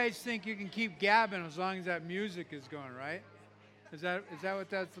Guys think you can keep gabbing as long as that music is going, right? Is that what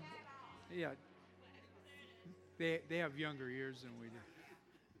that's? Yeah, they have younger ears than we do.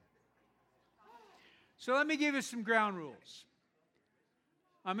 So let me give you some ground rules.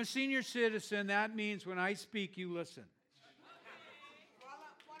 I'm a senior citizen. That means when I speak, you listen.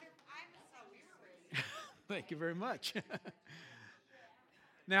 Thank you very much.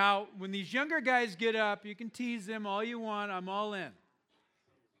 Now, when these younger guys get up, you can tease them all you want. I'm all in.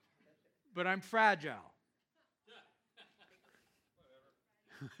 But I'm fragile.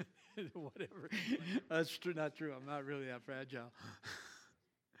 Whatever. That's not true. I'm not really that fragile.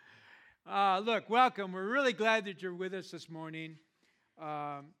 Look, welcome. We're really glad that you're with us this morning.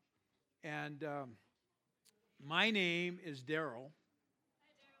 And my name is Daryl.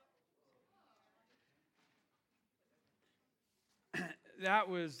 That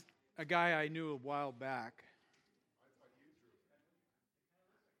was a guy I knew a while back.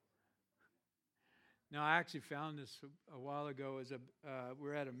 Now, I actually found this a while ago. We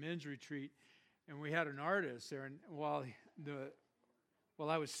were at a men's retreat, and we had an artist there. And while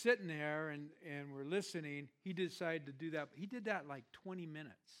I was sitting there and we're listening, he decided to do that. He did that in like 20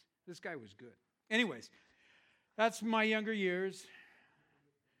 minutes. This guy was good. Anyways, that's my younger years.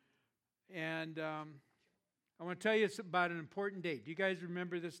 And I want to tell you about an important date. Do you guys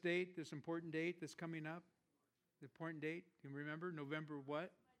remember this date, this important date that's coming up? The important date? You remember? November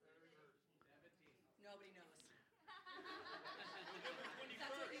what? Nobody knows. That's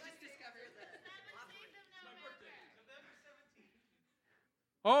what we just discovered.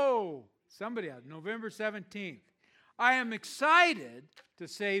 Oh, somebody else. November 17th. I am excited to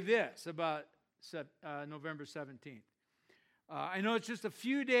say this about November 17th. I know it's just a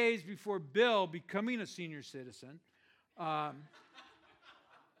few days before Bill becoming a senior citizen.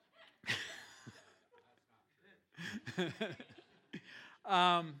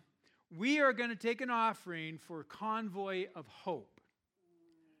 We are going to take an offering for Convoy of Hope.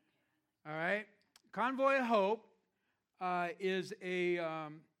 All right? Convoy of Hope is a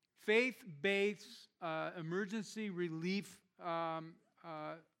faith-based emergency relief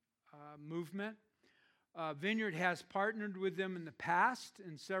movement. Vineyard has partnered with them in the past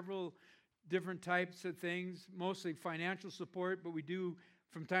in several different types of things, mostly financial support, but we do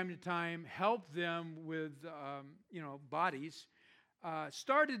from time to time help them with bodies.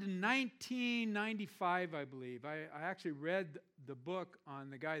 Started in 1995, I believe. I actually read the book on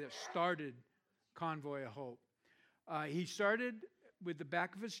the guy that started Convoy of Hope. He started with the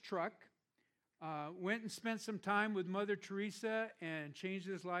back of his truck, went and spent some time with Mother Teresa and changed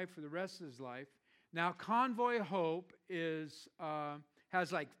his life for the rest of his life. Now, Convoy of Hope has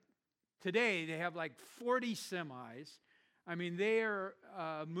today they have 40 semis. I mean, they are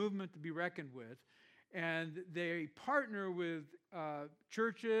a movement to be reckoned with. And they partner with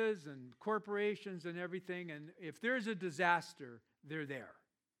churches and corporations and everything. And if there's a disaster, they're there.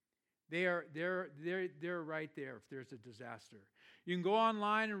 They're right there if there's a disaster. You can go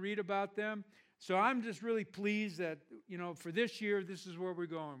online and read about them. So I'm just really pleased that, for this year, this is where we're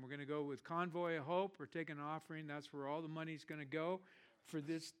going. We're going to go with Convoy of Hope. We're taking an offering. That's where all the money's going to go for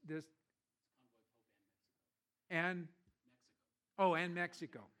this. And Mexico. And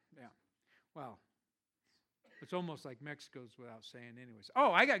Mexico. Yeah. Well, it's almost like Mexico's without saying anyways.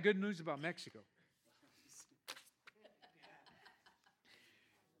 Oh, I got good news about Mexico.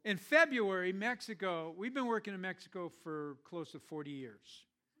 In February, Mexico, we've been working in Mexico for close to 40 years.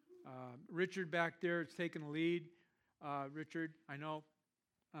 Richard back there is taking the lead. Richard, I know.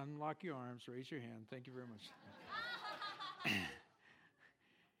 Unlock your arms. Raise your hand. Thank you very much.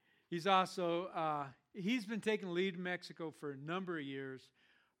 He's also, he's been taking the lead in Mexico for a number of years.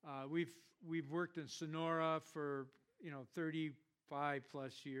 We've worked in Sonora for, 35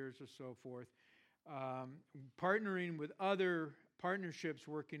 plus years or so forth. Partnering with other partnerships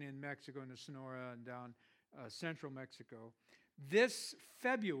working in Mexico, in the Sonora and down central Mexico. This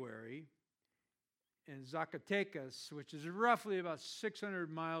February in Zacatecas, which is roughly about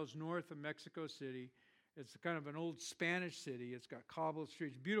 600 miles north of Mexico City, it's kind of an old Spanish city. It's got cobbled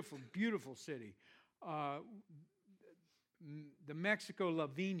streets, beautiful, beautiful city. The Mexico La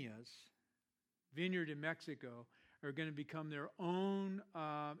Viñas, vineyard in Mexico, are going to become their own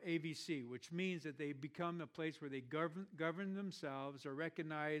AVC, which means that they become a place where they govern themselves, are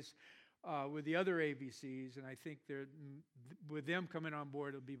recognized with the other AVCs, and I think with them coming on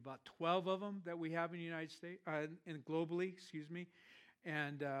board, it'll be about 12 of them that we have in the United States, and globally,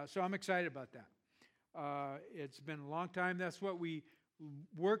 and so I'm excited about that. It's been a long time. That's what we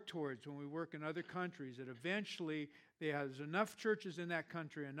work towards when we work in other countries, that eventually there's enough churches in that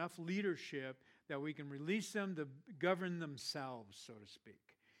country, enough leadership, that we can release them to govern themselves, so to speak.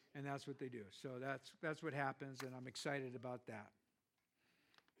 And that's what they do. So that's what happens, and I'm excited about that.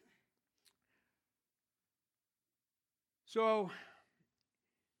 So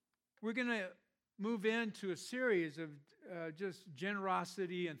we're going to move into a series of just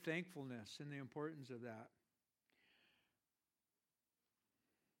generosity and thankfulness and the importance of that.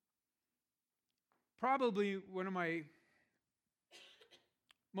 Probably one of my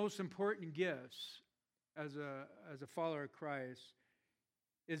most important gifts as a follower of Christ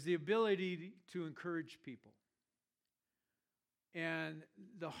is the ability to encourage people. And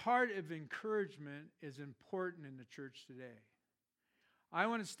the heart of encouragement is important in the church today. I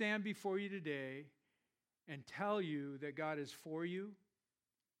want to stand before you today and tell you that God is for you,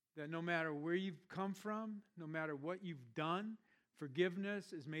 that no matter where you've come from, no matter what you've done,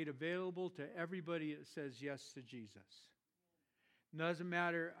 forgiveness is made available to everybody that says yes to Jesus. Doesn't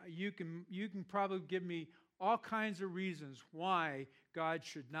matter. You can probably give me all kinds of reasons why God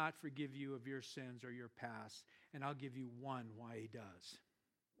should not forgive you of your sins or your past, and I'll give you one why He does.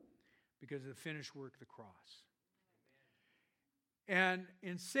 Because of the finished work of the cross. And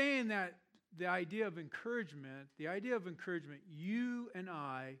in saying that, the idea of encouragement, you and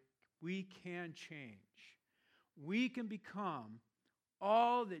I, we can change. We can become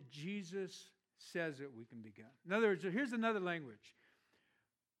all that Jesus says that we can become. In other words, here's another language.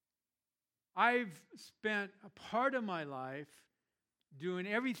 I've spent a part of my life doing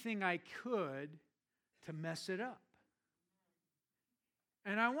everything I could to mess it up.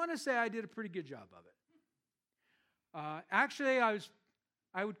 And I want to say I did a pretty good job of it. Actually, I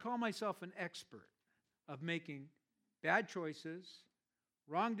would call myself an expert of making bad choices,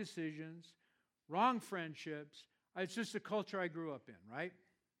 wrong decisions, wrong friendships. It's just the culture I grew up in, right?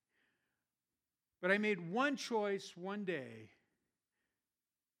 But I made one choice one day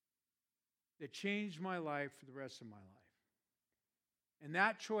that changed my life for the rest of my life. And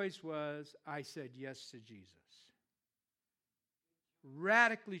that choice was, I said yes to Jesus.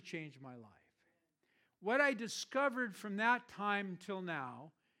 Radically changed my life. What I discovered from that time till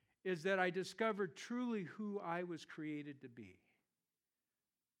now is that I discovered truly who I was created to be.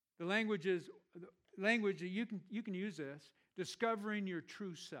 The language that you can use this, discovering your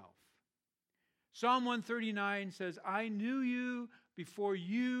true self. Psalm 139 says, I knew you before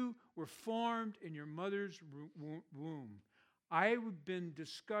you were formed in your mother's womb. I've been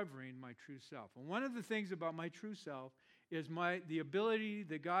discovering my true self. And one of the things about my true self is the ability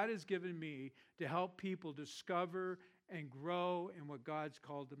that God has given me to help people discover and grow in what God's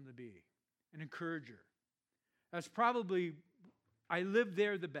called them to be. An encourager. That's probably, I live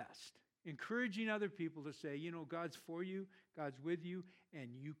there the best. Encouraging other people to say, God's for you, God's with you,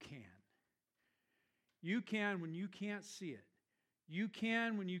 and you can. You can when you can't see it. You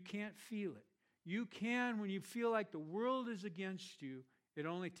can when you can't feel it. You can when you feel like the world is against you. It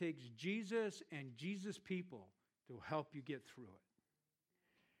only takes Jesus and Jesus' people to help you get through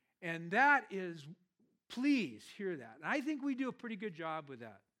it. And that is, please hear that. And I think we do a pretty good job with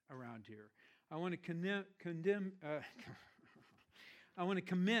that around here. I want to commend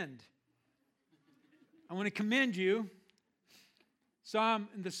you.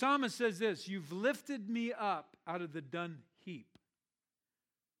 The psalmist says this, you've lifted me up out of the dung heap.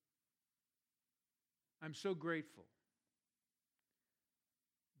 I'm so grateful.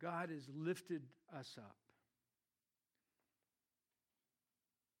 God has lifted us up.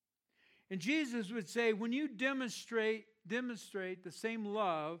 And Jesus would say, when you demonstrate the same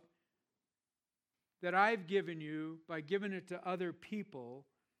love that I've given you by giving it to other people,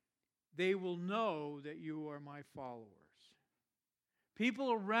 they will know that you are my followers.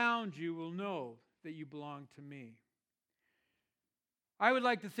 People around you will know that you belong to me. I would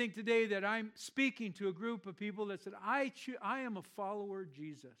like to think today that I'm speaking to a group of people that said, I am a follower of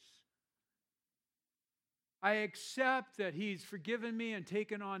Jesus. I accept that He's forgiven me and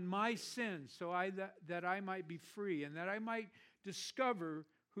taken on my sins so that I might be free and that I might discover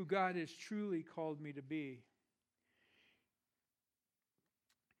who God has truly called me to be.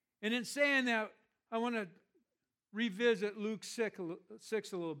 And in saying that, I want to revisit Luke 6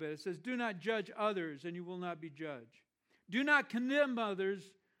 a little bit. It says, do not judge others and you will not be judged. Do not condemn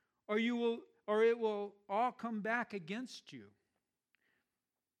others or it will all come back against you.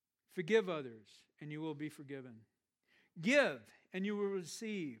 Forgive others and you will be forgiven. Give and you will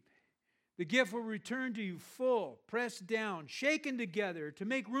receive. The gift will return to you full, pressed down, shaken together to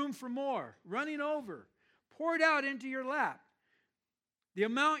make room for more, running over, poured out into your lap. The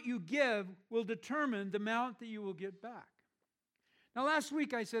amount you give will determine the amount that you will get back. Now, last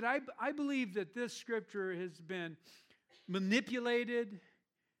week I said I believe that this scripture has been manipulated.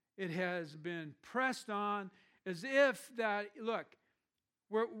 It has been pressed on as if that, look,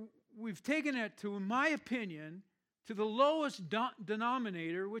 we've taken it to, in my opinion, to the lowest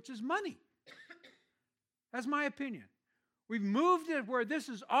denominator, which is money. That's my opinion. We've moved it where this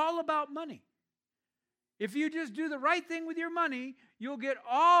is all about money. If you just do the right thing with your money, you'll get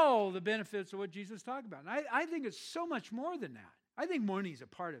all the benefits of what Jesus talked about. And I think it's so much more than that. I think money is a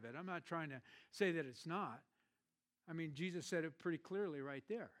part of it. I'm not trying to say that it's not. I mean, Jesus said it pretty clearly right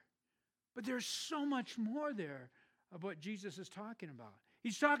there. But there's so much more there of what Jesus is talking about.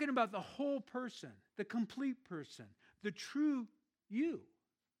 He's talking about the whole person, the complete person, the true you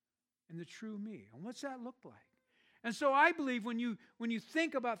and the true me. And what's that look like? And so I believe when you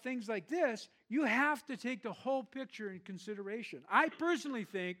think about things like this, you have to take the whole picture in consideration. I personally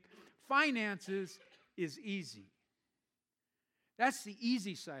think finances is easy. That's the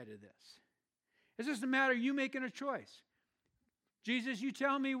easy side of this. It's just a matter of you making a choice. Jesus, you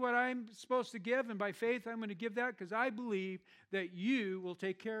tell me what I'm supposed to give, and by faith I'm going to give that because I believe that you will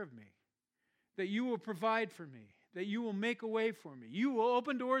take care of me, that you will provide for me, that you will make a way for me. You will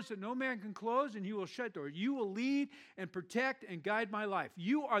open doors that no man can close, and you will shut doors. You will lead and protect and guide my life.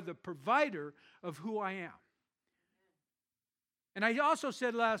 You are the provider of who I am. And I also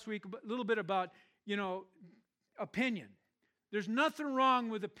said last week a little bit about, opinion. There's nothing wrong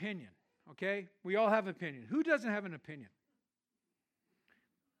with opinion, okay? We all have opinion. Who doesn't have an opinion?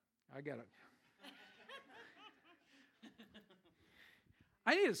 I got it.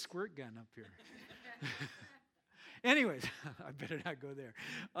 I need a squirt gun up here. Anyways, I better not go there.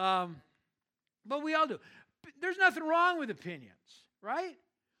 But we all do. There's nothing wrong with opinions, right?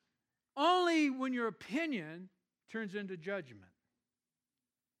 Only when your opinion turns into judgment.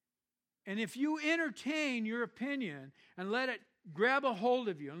 And if you entertain your opinion and let it grab a hold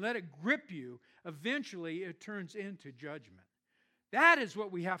of you and let it grip you, eventually it turns into judgment. That is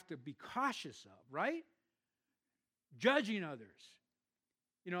what we have to be cautious of, right? Judging others.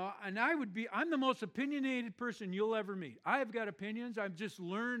 And I'm the most opinionated person you'll ever meet. I've got opinions. I've just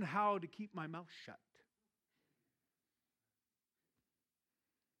learned how to keep my mouth shut.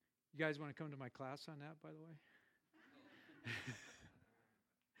 You guys want to come to my class on that, by the way?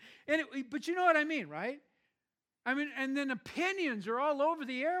 But you know what I mean, right? And then opinions are all over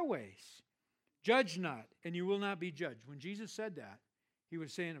the airways. Judge not, and you will not be judged. When Jesus said that, he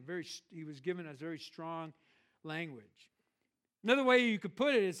was giving us very strong language. Another way you could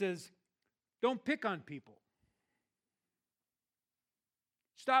put it, it says, don't pick on people.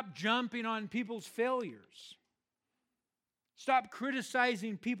 Stop jumping on people's failures. Stop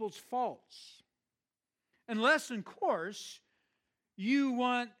criticizing people's faults. Unless, of course, you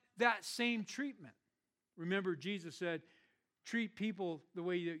want that same treatment. Remember, Jesus said, treat people the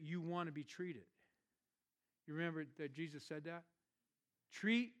way that you want to be treated. You remember that Jesus said that?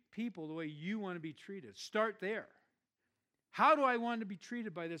 Treat people the way you want to be treated. Start there. How do I want to be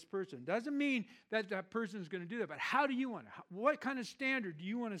treated by this person? Doesn't mean that that person is going to do that, but how do you want it? What kind of standard do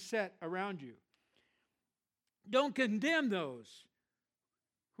you want to set around you? Don't condemn those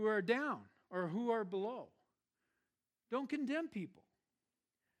who are down or who are below. Don't condemn people.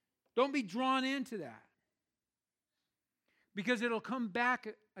 Don't be drawn into that. Because it'll come back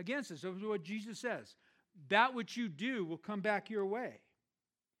against us. That's what Jesus says. That which you do will come back your way.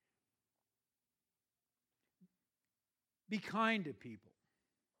 Be kind to people.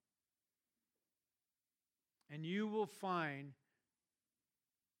 And you will find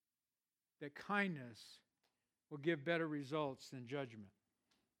that kindness will give better results than judgment.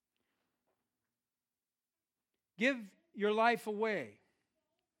 Give your life away.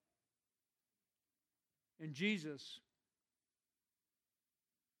 And Jesus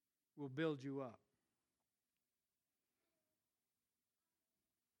will build you up.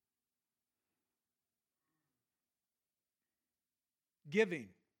 Giving,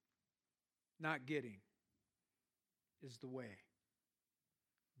 not getting, is the way.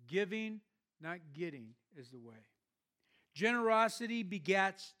 Giving, not getting, is the way. Generosity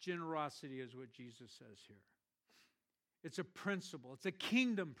begats generosity, is what Jesus says here. It's a principle. It's a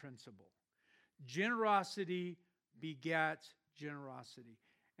kingdom principle. Generosity begats generosity.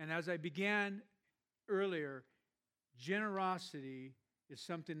 And as I began earlier, generosity is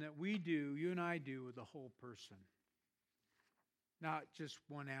something that we do, you and I do, with the whole person. Not just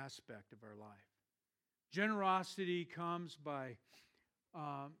one aspect of our life. Generosity comes by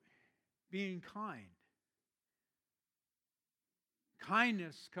being kind.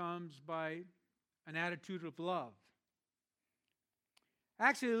 Kindness comes by an attitude of love.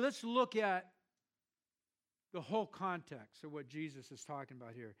 Actually, let's look at the whole context of what Jesus is talking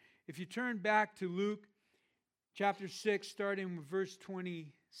about here. If you turn back to Luke chapter 6, starting with verse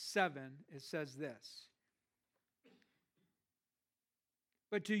 27, it says this.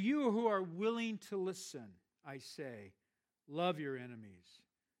 But to you who are willing to listen, I say, love your enemies.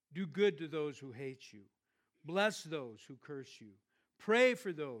 Do good to those who hate you. Bless those who curse you. Pray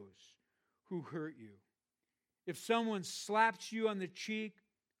for those who hurt you. If someone slaps you on the cheek,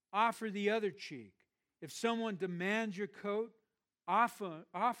 offer the other cheek. If someone demands your coat,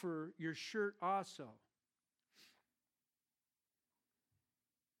 offer your shirt also.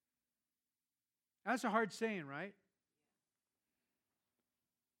 That's a hard saying, right?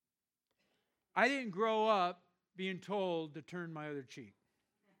 I didn't grow up being told to turn my other cheek.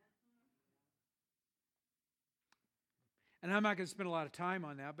 And I'm not going to spend a lot of time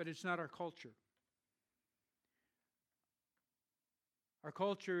on that, but it's not our culture. Our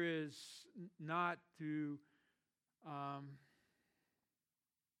culture is not to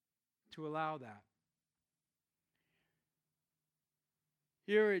allow that.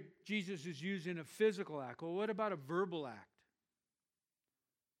 Here, Jesus is using a physical act. Well, what about a verbal act?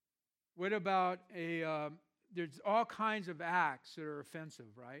 What about there's all kinds of acts that are offensive,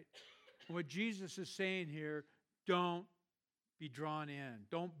 right? What Jesus is saying here, don't be drawn in.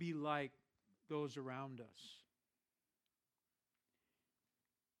 Don't be like those around us.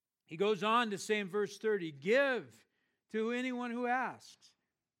 He goes on to say in verse 30, give to anyone who asks.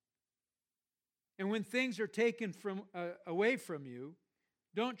 And when things are taken away from you,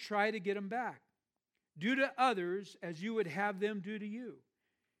 don't try to get them back. Do to others as you would have them do to you.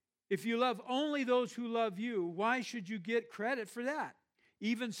 If you love only those who love you, why should you get credit for that?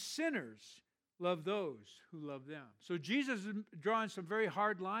 Even sinners love those who love them. So Jesus is drawing some very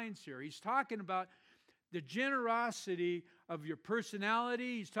hard lines here. He's talking about the generosity of your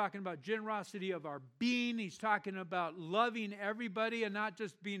personality. He's talking about generosity of our being. He's talking about loving everybody and not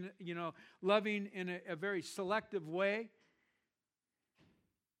just being, loving in a very selective way.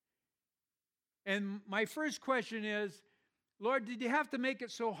 And my first question is, Lord, did you have to make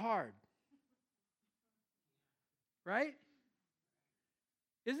it so hard? Right?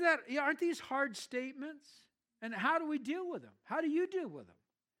 Aren't these hard statements? And how do we deal with them? How do you deal with them?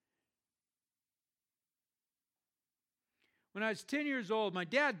 When I was 10 years old, my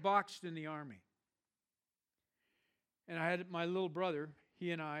dad boxed in the Army. And I had my little brother,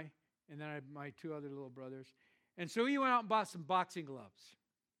 he and I, and then I had my two other little brothers. And so he went out and bought some boxing gloves.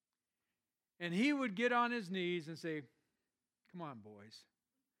 And he would get on his knees and say, come on, boys.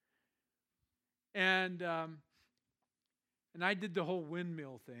 And I did the whole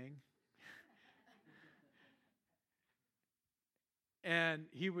windmill thing. And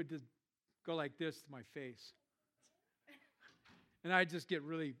he would just go like this to my face. And I'd just get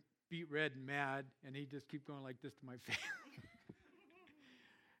really beet red and mad, and he'd just keep going like this to my face.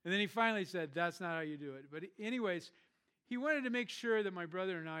 And then he finally said, that's not how you do it. But anyways, he wanted to make sure that my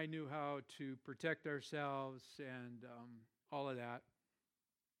brother and I knew how to protect ourselves and all of that.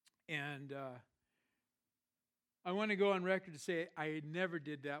 And I want to go on record to say I never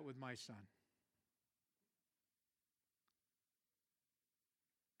did that with my son.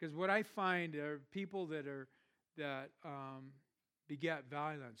 Because what I find are people that beget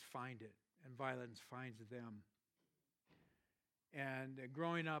violence find it, and violence finds them. And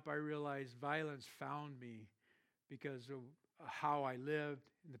growing up, I realized violence found me because of how I lived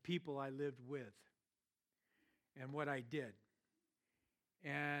and the people I lived with and what I did.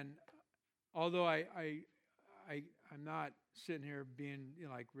 And although I'm not sitting here being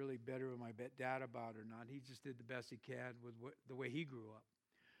like really better with my dad about it or not, he just did the best he can with the way he grew up.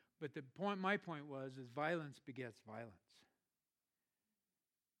 But my point was violence begets violence.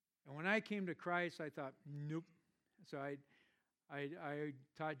 And when I came to Christ, I thought, nope. So I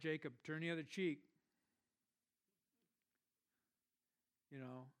taught Jacob, turn the other cheek.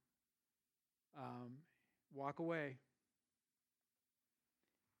 Walk away.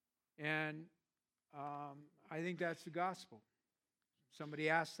 And I think that's the gospel. Somebody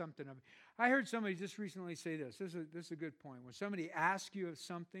asked something of me. I heard somebody just recently say this. This is a good point. When somebody asks you of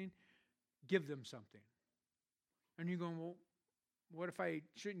something, give them something. And you're going, well, what if I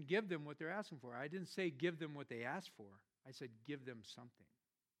shouldn't give them what they're asking for? I didn't say give them what they asked for. I said give them something.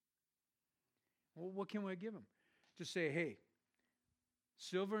 Well, what can we give them? Just say, hey,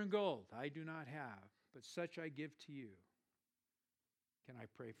 silver and gold I do not have, but such I give to you. Can I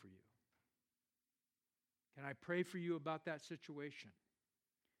pray for you? Can I pray for you about that situation?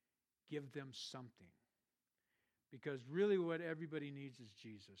 Give them something. Because really what everybody needs is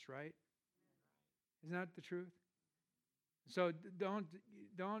Jesus, right? Isn't that the truth? So don't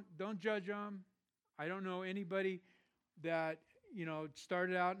judge them. I don't know anybody that,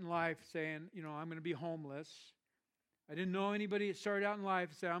 started out in life saying, I'm going to be homeless. I didn't know anybody that started out in life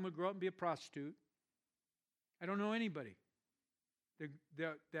and said, I'm going to grow up and be a prostitute. I don't know anybody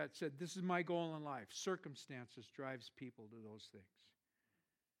that said, this is my goal in life. Circumstances drives people to those things.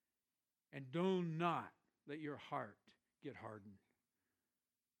 And do not let your heart get hardened.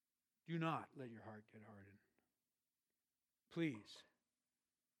 Do not let your heart get hardened. Please.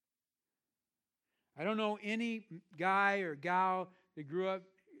 I don't know any guy or gal that grew up,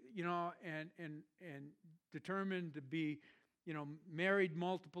 and determined to be, married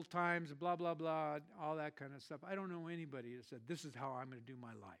multiple times, blah, blah, blah, all that kind of stuff. I don't know anybody that said, this is how I'm going to do my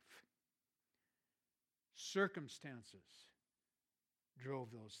life. Circumstances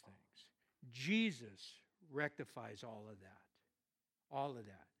drove those things. Jesus rectifies all of that. All of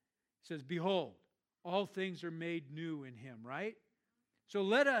that. He says, behold, all things are made new in him, right? So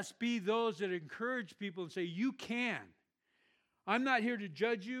let us be those that encourage people and say, you can. I'm not here to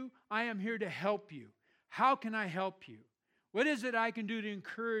judge you. I am here to help you. How can I help you? What is it I can do to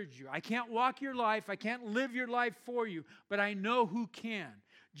encourage you? I can't walk your life. I can't live your life for you, but I know who can.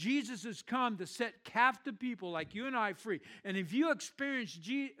 Jesus has come to set captive people like you and I free. And if you experience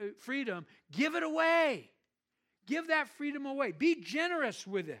freedom, give it away. Give that freedom away. Be generous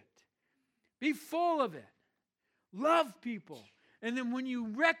with it. Be full of it. Love people. And then when you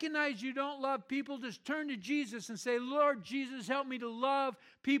recognize you don't love people, just turn to Jesus and say, Lord Jesus, help me to love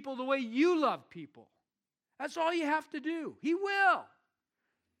people the way you love people. That's all you have to do. He will.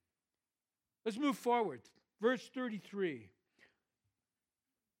 Let's move forward. Verse 33.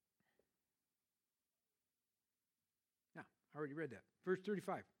 Now, I already read that. Verse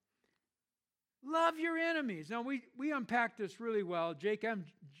 35. Love your enemies. Now, we unpacked this really well. Jake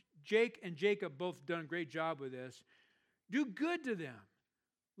and Jacob both done a great job with this. Do good to them.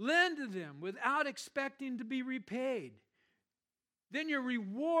 Lend to them without expecting to be repaid. Then your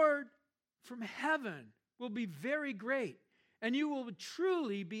reward from heaven will be very great, and you will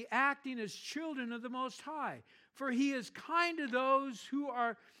truly be acting as children of the Most High. For he is kind to those who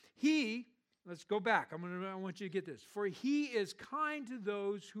are, let's go back. I want you to get this. For he is kind to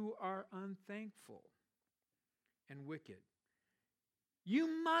those who are unthankful and wicked.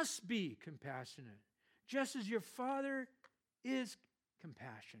 You must be compassionate, just as your Father is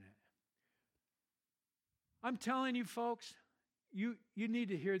compassionate. I'm telling you, folks, you need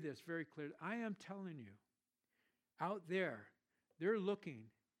to hear this very clearly. I am telling you, out there, they're looking,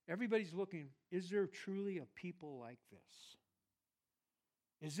 everybody's looking, is there truly a people like this?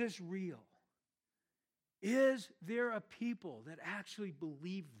 Is this real? Is there a people that actually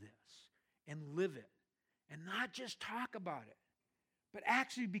believe this and live it and not just talk about it, but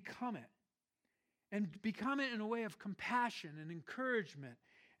actually become it? And become it in a way of compassion and encouragement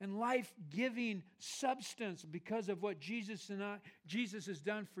and life-giving substance because of what Jesus has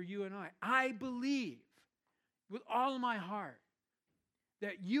done for you and I. I believe with all of my heart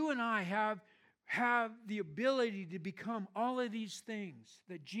that you and I have the ability to become all of these things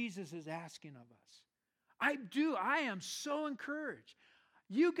that Jesus is asking of us. I do. I am so encouraged.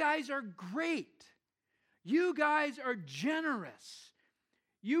 You guys are great. You guys are generous.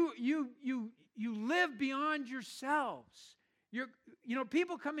 You live beyond yourselves.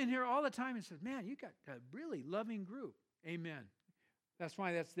 People come in here all the time and say, man, you got a really loving group. Amen. That's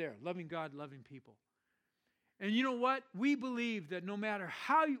why that's there. Loving God, loving people. And you know what? We believe that no matter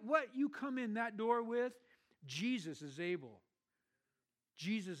what you come in that door with, Jesus is able.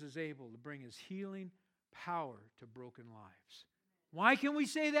 Jesus is able to bring his healing power to broken lives. Why can we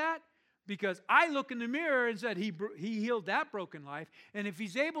say that? Because I look in the mirror and said he healed that broken life. And if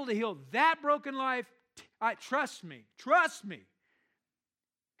he's able to heal that broken life, trust me.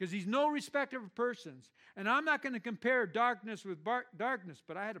 Because he's no respecter of persons. And I'm not going to compare darkness with darkness,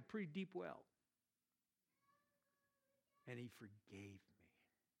 but I had a pretty deep well. And he forgave me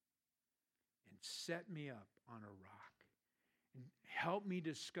and set me up on a rock and helped me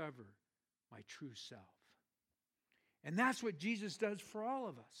discover my true self. And that's what Jesus does for all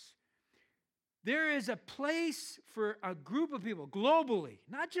of us. There is a place for a group of people globally,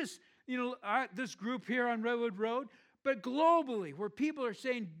 not just, this group here on Redwood Road, but globally, where people are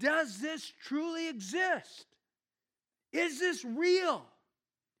saying, does this truly exist? Is this real?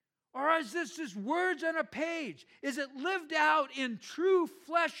 Or is this just words on a page? Is it lived out in true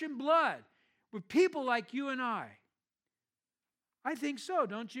flesh and blood with people like you and I? I think so,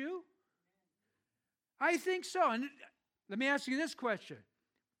 don't you? I think so. And let me ask you this question.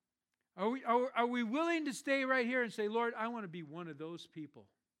 Are we willing to stay right here and say, Lord, I want to be one of those people.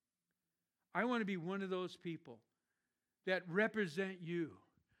 I want to be one of those people that represent you,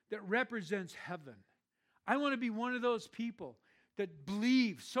 that represents heaven. I want to be one of those people that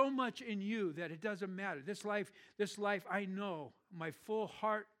believe so much in you that it doesn't matter. This life, I know my full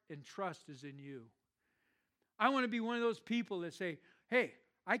heart and trust is in you. I want to be one of those people that say, hey,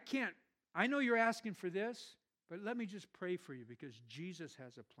 I know you're asking for this, but let me just pray for you because Jesus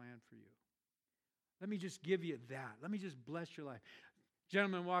has a plan for you. Let me just give you that. Let me just bless your life.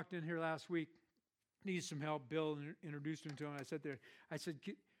 Gentleman walked in here last week, needed some help. Bill introduced him to him. I sat there. I said,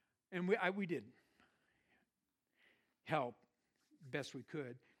 and we did help best we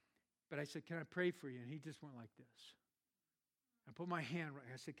could. But I said, can I pray for you? And he just went like this. I put my hand right.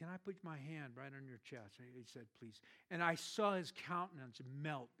 I said, can I put my hand right on your chest? And he said, please. And I saw his countenance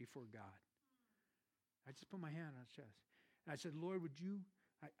melt before God. I just put my hand on his chest. And I said, Lord, would you,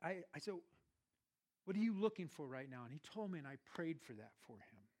 I said, what are you looking for right now? And he told me, and I prayed for that for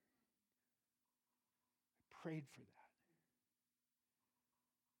him. I prayed for that.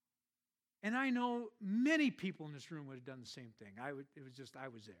 And I know many people in this room would have done the same thing. I was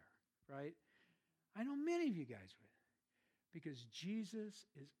there, right? I know many of you guys would. Because Jesus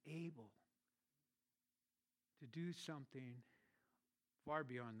is able to do something far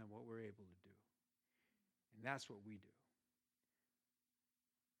beyond than what we're able to do. And that's what we do.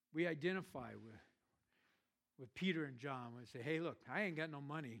 We identify with Peter and John. We say, hey, look, I ain't got no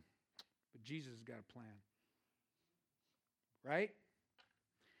money, but Jesus has got a plan. Right?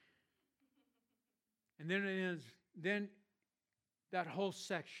 And then that whole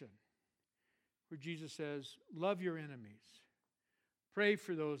section where Jesus says, love your enemies. Pray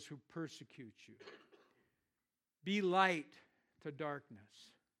for those who persecute you. Be light to darkness.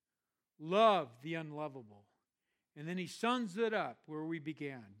 Love the unlovable. And then he sums it up where we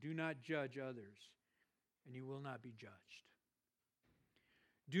began. Do not judge others, and you will not be judged.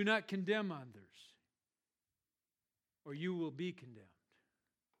 Do not condemn others, or you will be condemned.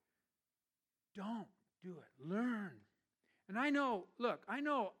 Don't do it. Learn. And I know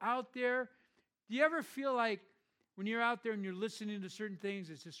out there, do you ever feel like when you're out there and you're listening to certain things,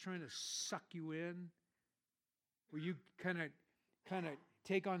 it's just trying to suck you in? Where you kind of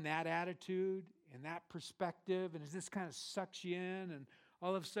take on that attitude and that perspective, and it just kind of sucks you in, and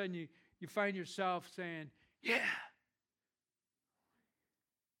all of a sudden you find yourself saying, yeah.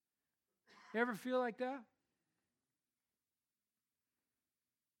 You ever feel like that?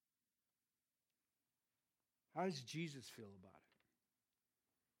 How does Jesus feel about it?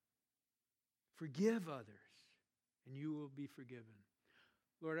 Forgive others, and you will be forgiven.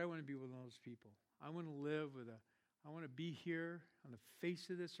 Lord, I want to be one of those people. I want to live I want to be here on the face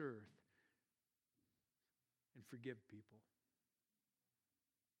of this earth and forgive people.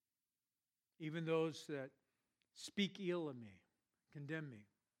 Even those that speak ill of me, condemn me.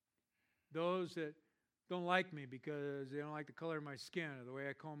 Those that don't like me because they don't like the color of my skin or the way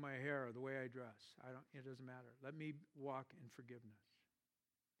I comb my hair or the way I dress. It doesn't matter. Let me walk in forgiveness.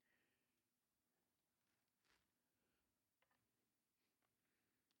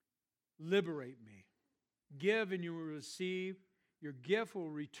 Liberate me. Give and you will receive. Your gift will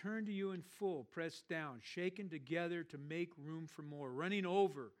return to you in full, pressed down, shaken together to make room for more, running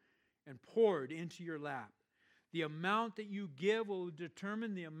over and poured into your lap. The amount that you give will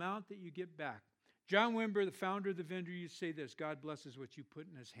determine the amount that you get back. John Wimber, the founder of the Vineyard, used to say this: God blesses what you put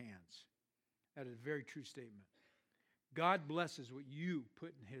in his hands. That is a very true statement. God blesses what you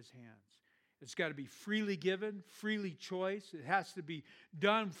put in his hands. It's got to be freely given, freely choice. It has to be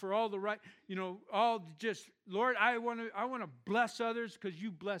done for all the right, Lord, I want to bless others because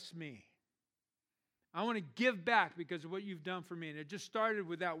you bless me. I want to give back because of what you've done for me. And it just started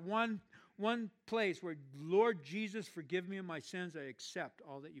with that one place where, Lord Jesus, forgive me of my sins. I accept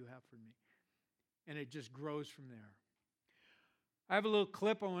all that you have for me. And it just grows from there. I have a little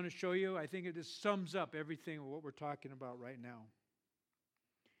clip I want to show you. I think it just sums up everything of what we're talking about right now.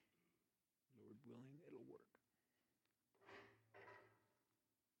 Lord willing, it'll work.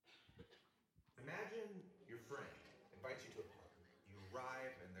 Imagine your friend invites you to a party. You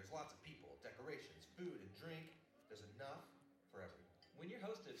arrive and there's lots of people, decorations, food and drink. There's enough for everyone. When you're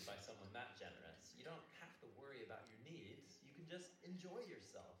hosted by someone that generous, you don't have to worry about your needs. You can just enjoy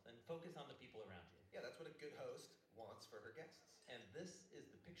yourself and focus on the people around you. Yeah, that's what a good host wants for her guests. And this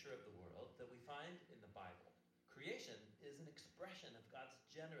is the picture of the world that we find in the Bible. Creation is an expression of God's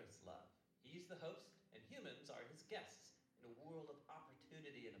generous love. He's the host, and humans are his guests in a world of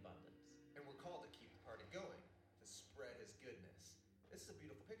opportunity and abundance. And we're called to keep the party going, to spread his goodness. This is a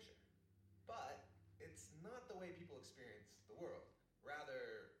beautiful picture. But it's not the way people experience the world.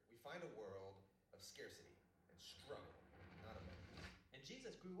 Rather, we find a world of scarcity and struggle, not abundance. And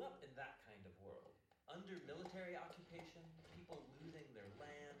Jesus grew up in that kind of world. Under military occupation, people losing their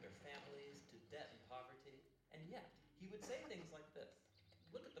land, their families to debt and poverty. And yet, he would say things like this: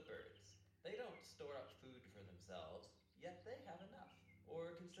 look at the birds. They don't store up food for themselves, yet they have enough.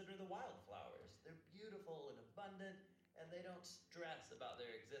 Or consider the wildflowers. They're beautiful and abundant, and and they don't stress about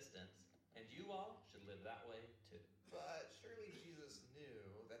their existence. And you all should live that way too. But surely Jesus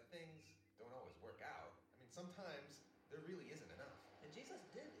knew that things don't always work out. I mean, sometimes there really isn't enough. And Jesus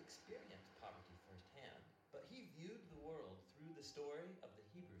did experience poverty firsthand, but he viewed the world through the story of the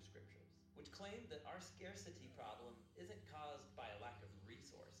Hebrew Scriptures, which claimed that our scarcity problem isn't caused by a lack of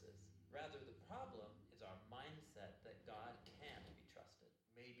resources. Rather, the problem is our mindset that God can't be trusted.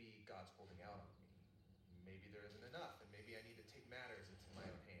 Maybe God's holding out on me. Maybe there isn't enough, and maybe I need to take matters into my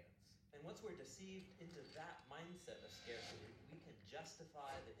own hands. And once we're deceived into that mindset of scarcity, we can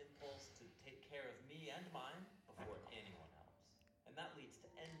justify the impulse to take care of me and mine before anyone else. And that leads to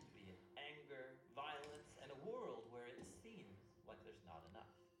envy, anger, violence, and a world where it seems like there's not enough.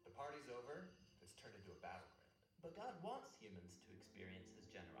 The party's over, it's turned into a battleground. But God wants humans to experience his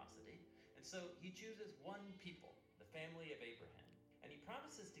generosity, and so he chooses one people, the family of Abraham, and he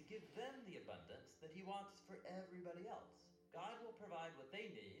promises to give them the abundance that he wants for everybody else. God will provide what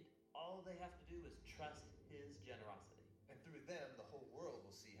they need. All they have to do is trust his generosity. And through them, the whole world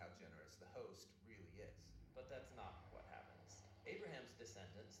will see how generous the host really is. But that's not what happens. Abraham's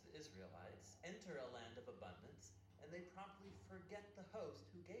descendants, the Israelites, enter a land of abundance, and they promptly forget the host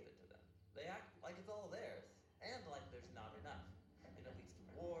who gave it to them. They act like it's all theirs, and like there's not enough. And it leads to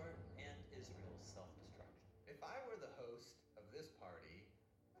war and Israel's self-destruction. If I were the host of this party,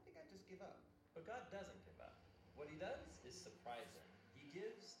 I think I'd just give up. But God doesn't give up. What he does is surprising. He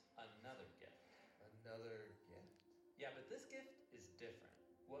gives another gift. Another gift? Yeah, but this gift is different.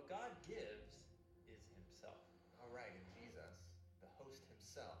 What God gives is himself. All right, and Jesus, the host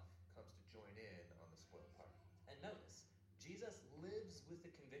himself, comes to join in on the spoiled party. And notice, Jesus lives with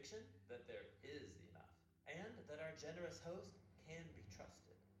the conviction that there is enough, and that our generous host can be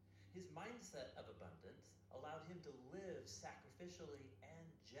trusted. His mindset of abundance allowed him to live sacrificially and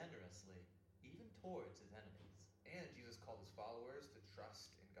generously, even towards his enemies. And Jesus called his followers to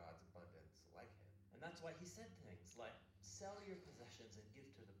trust in God's abundance like him. And that's why he said things like, sell your possessions and give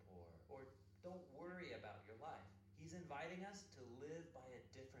to the poor, or don't worry about your life. He's inviting us to live by a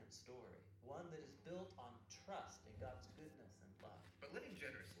different story, one that is built on trust in God's goodness and love. But living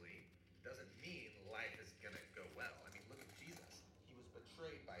generously doesn't mean life is going to go well. I mean, look at Jesus. He was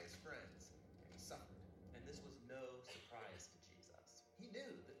betrayed by his friends, and he suffered. And this was no surprise to Jesus. He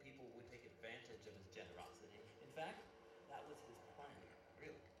knew that people would take advantage of his generosity. In fact, that was his plan.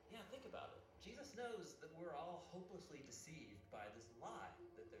 Really? Yeah, think about it. Jesus knows that we're all hopelessly deceived by this lie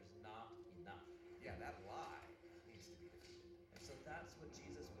that there's not enough. Yeah, that lie needs to be defeated. And so that's what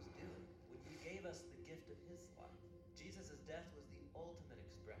Jesus was doing when he gave us the gift of his life. Jesus' death was the ultimate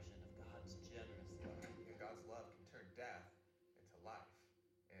expression of God's generous love. And God's love can turn death into life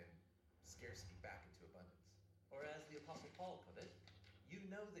and scarcity back into abundance. Or as the Apostle Paul put it, you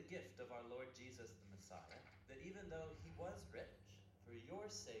know the gift of our Lord Jesus the Messiah, that even though he was rich, for your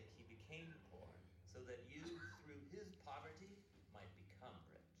sake he became poor, so that you, through his poverty, might become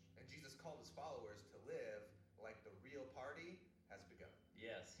rich. And Jesus called his followers to live like the real party has begun.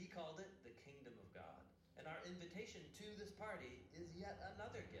 Yes, he called it the kingdom of God. And our invitation to this party is yet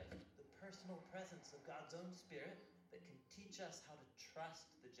another gift, the personal presence of God's own Spirit that can teach us how to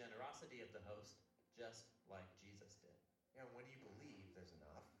trust the generosity of the host, just like Jesus did. And when you believe there's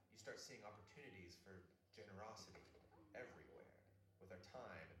enough, you start seeing opportunities for generosity everywhere, with our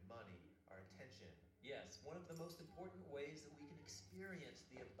time and money, our attention. Yes, one of the most important ways that we can experience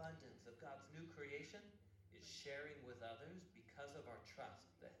the abundance of God's new creation is sharing with others because of our trust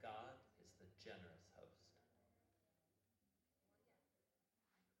that God is the generous host.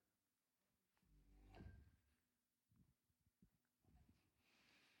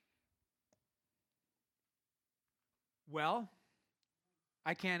 Well,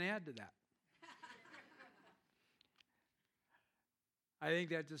 I can't add to that. I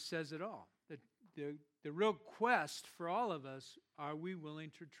think that just says it all. The real quest for all of us, are we willing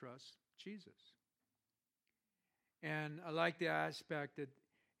to trust Jesus? And I like the aspect that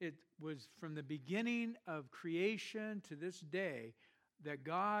it was from the beginning of creation to this day that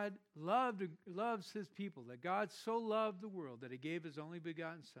God loves his people, that God so loved the world that he gave his only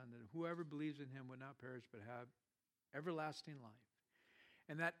begotten Son, that whoever believes in him would not perish but have everlasting life.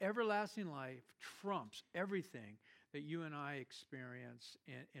 And that everlasting life trumps everything that you and I experience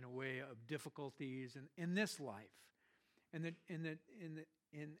in a way of difficulties in this life. And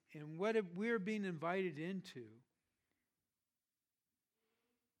what we're being invited into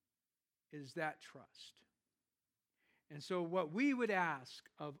is that trust. And so what we would ask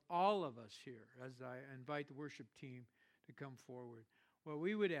of all of us here, as I invite the worship team to come forward, what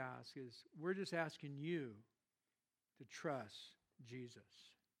we would ask is, we're just asking you to trust Jesus.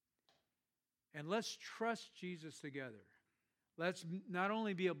 And let's trust Jesus together. Let's not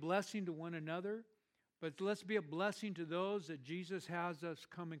only be a blessing to one another, but let's be a blessing to those that Jesus has us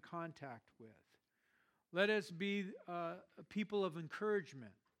come in contact with. Let us be a people of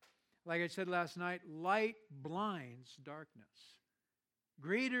encouragement. Like I said last night, light blinds darkness.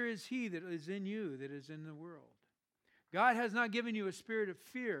 Greater is He that is in you that is in the world. God has not given you a spirit of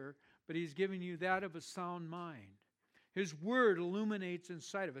fear, but He's given you that of a sound mind. His Word illuminates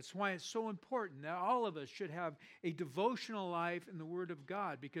inside of us. That's why it's so important that all of us should have a devotional life in the Word of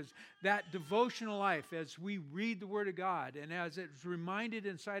God, because that devotional life, as we read the Word of God and as it's reminded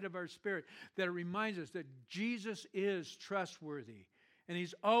inside of our spirit, that it reminds us that Jesus is trustworthy. And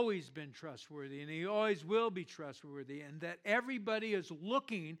He's always been trustworthy, and He always will be trustworthy, and that everybody is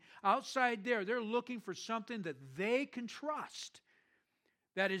looking outside there. They're looking for something that they can trust.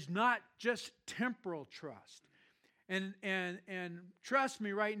 That is not just temporal trust. And trust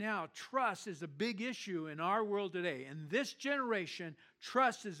me right now, trust is a big issue in our world today. In this generation,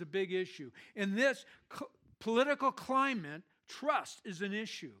 trust is a big issue. In this political climate, trust is an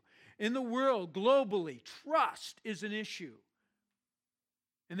issue. In the world, globally, trust is an issue.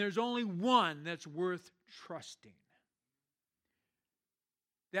 And there's only one that's worth trusting.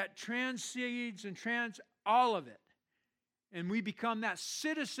 That transcedes and all of it. And we become that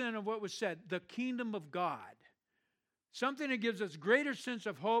citizen of what was said, the kingdom of God. Something that gives us greater sense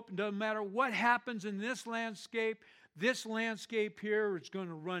of hope. No matter what happens in this landscape here is going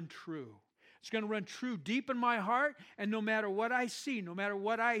to run true. It's going to run true deep in my heart, and no matter what I see, no matter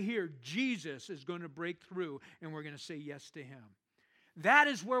what I hear, Jesus is going to break through, and we're going to say yes to Him. That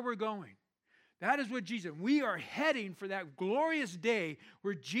is where we're going. That is what Jesus, we are heading for that glorious day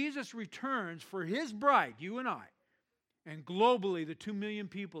where Jesus returns for His bride, you and I, and globally the 2 billion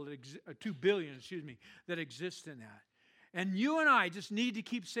people that exist in that. And you and I just need to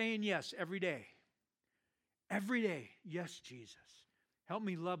keep saying yes every day. Every day, yes, Jesus. Help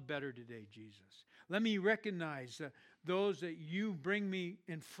me love better today, Jesus. Let me recognize those that you bring me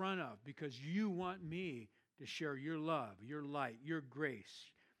in front of, because you want me to share your love, your light, your grace,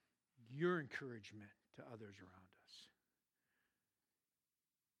 your encouragement to others around us.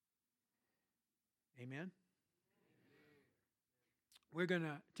 Amen? We're going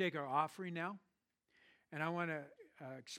to take our offering now, and I want to